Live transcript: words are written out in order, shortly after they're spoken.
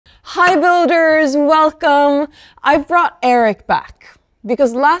Hi builders, welcome. I've brought Eric back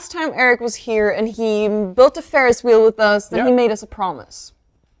because last time Eric was here and he built a Ferris wheel with us, then he made us a promise.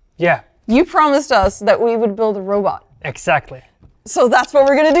 Yeah. You promised us that we would build a robot. Exactly. So that's what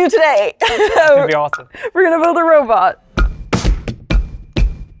we're gonna do today. It's gonna be awesome. We're gonna build a robot.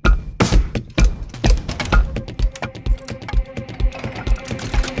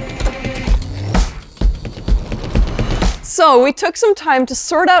 So we took some time to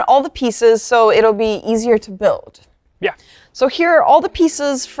sort out all the pieces so it'll be easier to build. Yeah. So here are all the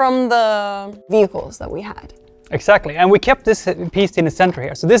pieces from the vehicles that we had. Exactly, and we kept this piece in the center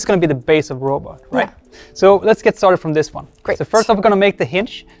here. So this is going to be the base of the robot, right? Yeah. So let's get started from this one. Great. So first off, we're going to make the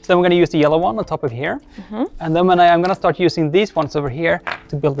hinge. So then we're going to use the yellow one on top of here. And then I'm going to start using these ones over here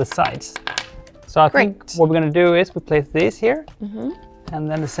to build the sides. So I think what we're going to do is we place these here.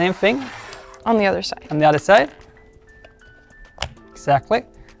 And then the same thing. On the other side. On the other side. Exactly.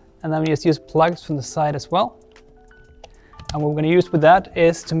 And then we just use plugs from the side as well. And what we're going to use with that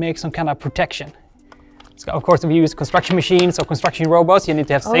is to make some kind of protection. So of course, if you use construction machines or construction robots, you need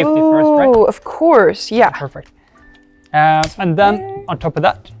to have safety first, right? Oh, of course, yeah. Perfect. And then on top of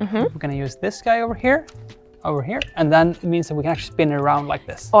that, we're going to use this guy over here, and then it means that we can actually spin it around like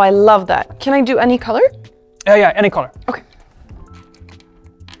this. Oh, I love that. Can I do any color? Yeah, any color. Okay.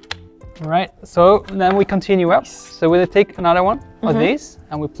 All right, so then we continue up. So we'll take another one of these,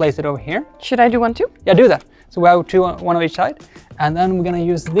 and we place it over here. Should I do one too? Yeah, do that. So we have two, one on each side, and then we're going to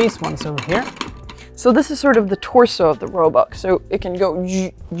use these ones over here. So this is sort of the torso of the robot, so it can go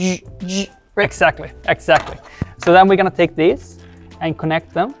right? Exactly. So then we're going to take these and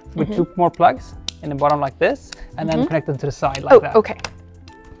connect them with two more plugs in the bottom like this, and then connect them to the side like that. Okay.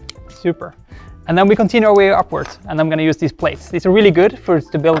 Super. And then we continue our way upwards, and I'm going to use these plates. These are really good for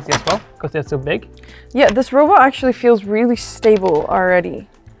stability as well, because they're so big. Yeah, this robot actually feels really stable already.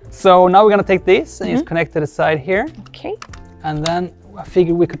 So now we're going to take these and just connect to the side here. Okay. And then I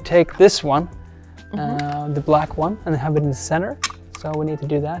figured we could take this one, the black one, and have it in the center. So we need to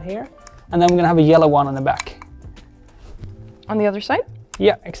do that here. And then we're going to have a yellow one on the back. On the other side?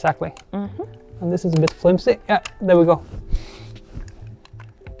 Yeah, exactly. And this is a bit flimsy. Yeah, there we go.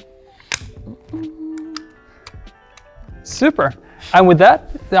 Super. And with that,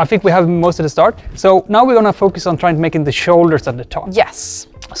 I think we have most of the start. So now we're going to focus on trying to making the shoulders at the top. Yes.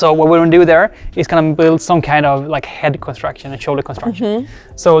 So what we're going to do there is kind of build some kind of like head construction and shoulder construction.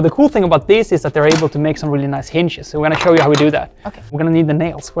 So the cool thing about these is that they're able to make some really nice hinges. So we're going to show you how we do that. Okay. We're going to need the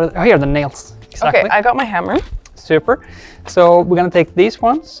nails. Oh, here are the nails. Exactly. Okay, I got my hammer. Super. So we're going to take these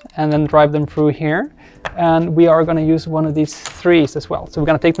ones and then drive them through here. And we are going to use one of these threes as well. So we're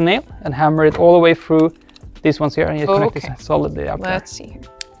going to take the nail and hammer it all the way through these ones here, and you connect this solidly up there. Let's see here.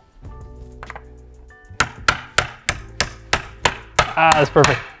 That's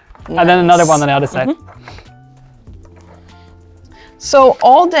perfect. Nice. And then another one on the other side. So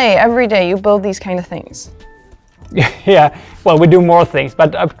all day, every day, you build these kind of things? Yeah, well, we do more things,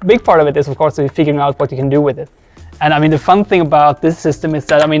 but a big part of it is, of course, figuring out what you can do with it. And I mean, the fun thing about this system is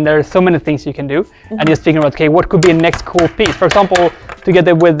that, I mean, there are so many things you can do, and just figuring out, okay, what could be a next cool piece? For example,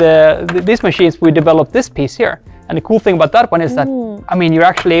 together with these machines, we developed this piece here. And the cool thing about that one is that, I mean, you're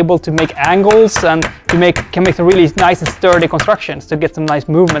actually able to make angles, and you can make some really nice and sturdy constructions to get some nice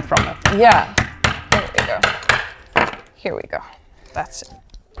movement from it. Yeah, there we go. Here we go. That's it.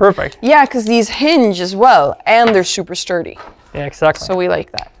 Perfect. Yeah, because these hinge as well, and they're super sturdy. Yeah, exactly. So we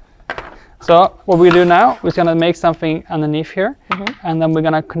like that. So what we do now, we're going to make something underneath here, and then we're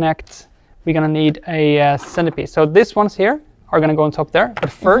going to connect, we're going to need a centerpiece. So these ones here are going to go on top there, but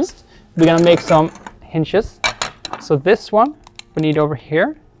first we're going to make some hinges. So this one we need over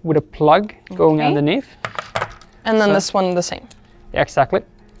here with a plug going underneath. And then this one the same. Yeah, exactly.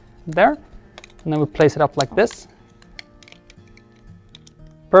 There. And then we place it up like this.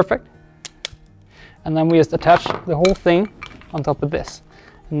 Perfect. And then we just attach the whole thing on top of this.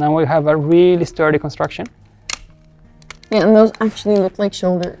 And now we have a really sturdy construction. Yeah, and those actually look like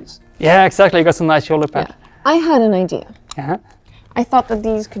shoulders. Yeah, exactly. You got some nice shoulder pad. Yeah. I had an idea. Uh-huh. I thought that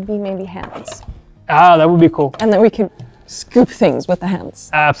these could be maybe hands. Ah, that would be cool. And then we could scoop things with the hands.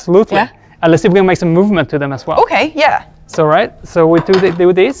 Absolutely. Yeah. And let's see if we can make some movement to them as well. Okay, yeah. So, right. So we do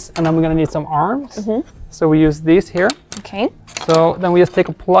this, and then we're going to need some arms. So we use these here. Okay. So then we just take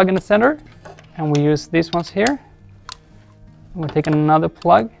a plug in the center, and we use these ones here. We'll take another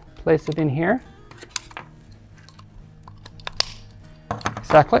plug, place it in here.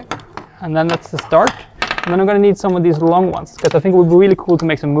 Exactly. And then that's the start. And then I'm going to need some of these long ones, because I think it would be really cool to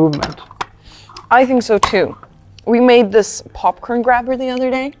make some movement. I think so too. We made this popcorn grabber the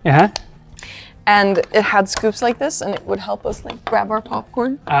other day. Yeah. and it had scoops like this, and it would help us like grab our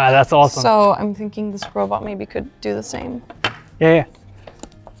popcorn. Ah, that's awesome. So I'm thinking this robot maybe could do the same. Yeah, yeah.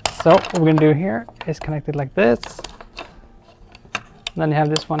 So what we're gonna do here is connect it like this. And then you have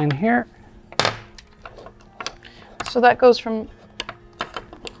this one in here. So that goes from...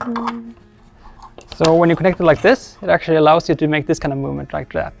 So when you connect it like this, it actually allows you to make this kind of movement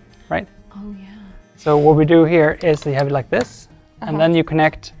like that, right? Oh yeah. So what we do here is you have it like this, and then you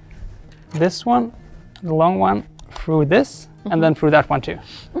connect this one, the long one, through this, and then through that one too.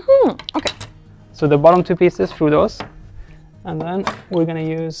 Okay. So the bottom two pieces through those, and then we're gonna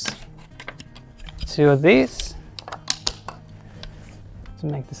use 2 of these to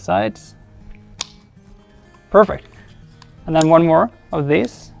make the sides. Perfect. And then 1 more of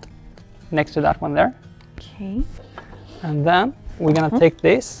these next to that one there. Okay. And then we're gonna take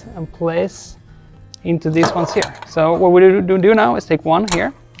this and place into these ones here. So what we do now is take one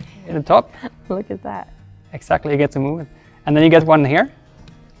here in the top. Look at that. Exactly, you get to move it. And then you get one here.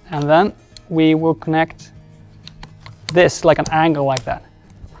 And then we will connect this like an angle like that.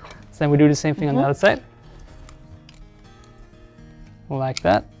 So then we do the same thing on the other side. Like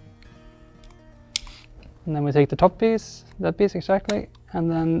that. And then we take the top piece, that piece exactly, and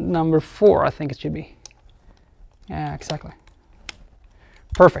then number 4 I think it should be. Yeah, exactly.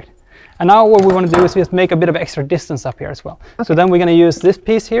 Perfect. And now what we want to do is just make a bit of extra distance up here as well. Okay. So then we're going to use this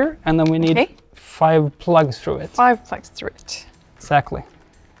piece here, and then we need 5 plugs through it. 5 plugs through it. Exactly.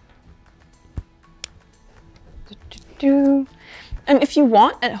 And if you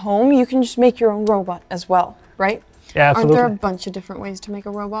want at home, you can just make your own robot as well, right? Yeah, absolutely. Aren't there a bunch of different ways to make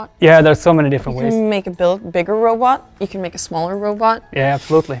a robot? Yeah, there's so many different ways. You can make a bigger robot. You can make a smaller robot. Yeah,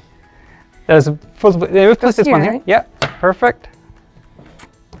 absolutely. There's a full. Let's put this one here. Right? Yeah, perfect.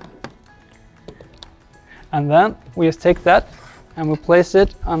 And then we just take that and we place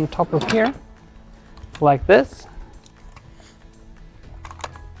it on top of here, like this.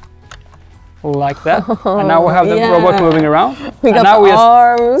 Like that. And now we have the robot moving around. We got the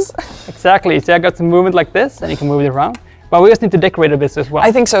arms. Exactly. So I got some movement like this, and you can move it around. But we just need to decorate a bit as well.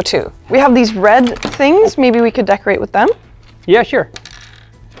 I think so too. We have these red things. Maybe we could decorate with them. Yeah, sure.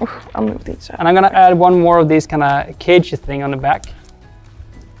 I'll move these out. And I'm gonna add one more of these kind of cage thing on the back.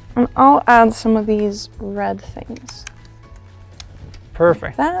 And I'll add some of these red things.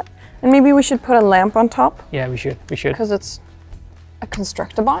 Perfect. Like that. And maybe we should put a lamp on top. Yeah, we should. We should. Because it's a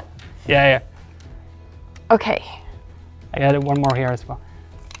Constructabot. Yeah, yeah. Okay. I added one more here as well.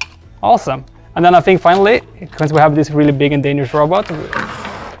 Awesome. And then I think finally, because we have this really big and dangerous robot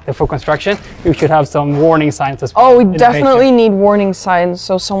for construction, we should have some warning signs as well. Oh, we definitely need warning signs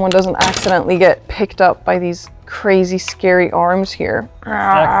so someone doesn't accidentally get picked up by these crazy, scary arms here.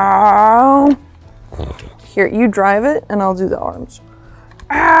 Exactly. Here, you drive it and I'll do the arms.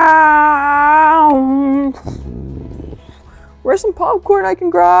 Where's some popcorn I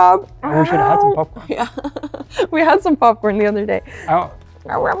can grab? Oh, we should have had some popcorn. Yeah, we had some popcorn the other day. Oh.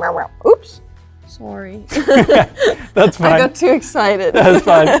 Oops. Sorry. That's fine. I got too excited. That's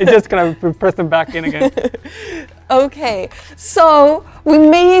fine. It's just gonna press them back in again. Okay, so we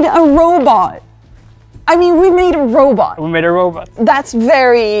made a robot. I mean, we made a robot. We made a robot. That's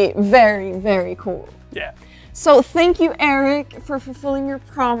very, very, very cool. Yeah. So thank you, Eric, for fulfilling your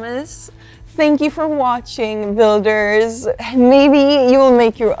promise. Thank you for watching, builders. Maybe you will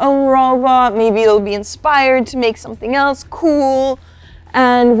make your own robot. Maybe you'll be inspired to make something else cool.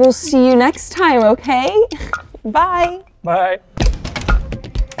 And we'll see you next time, okay? Bye. Bye.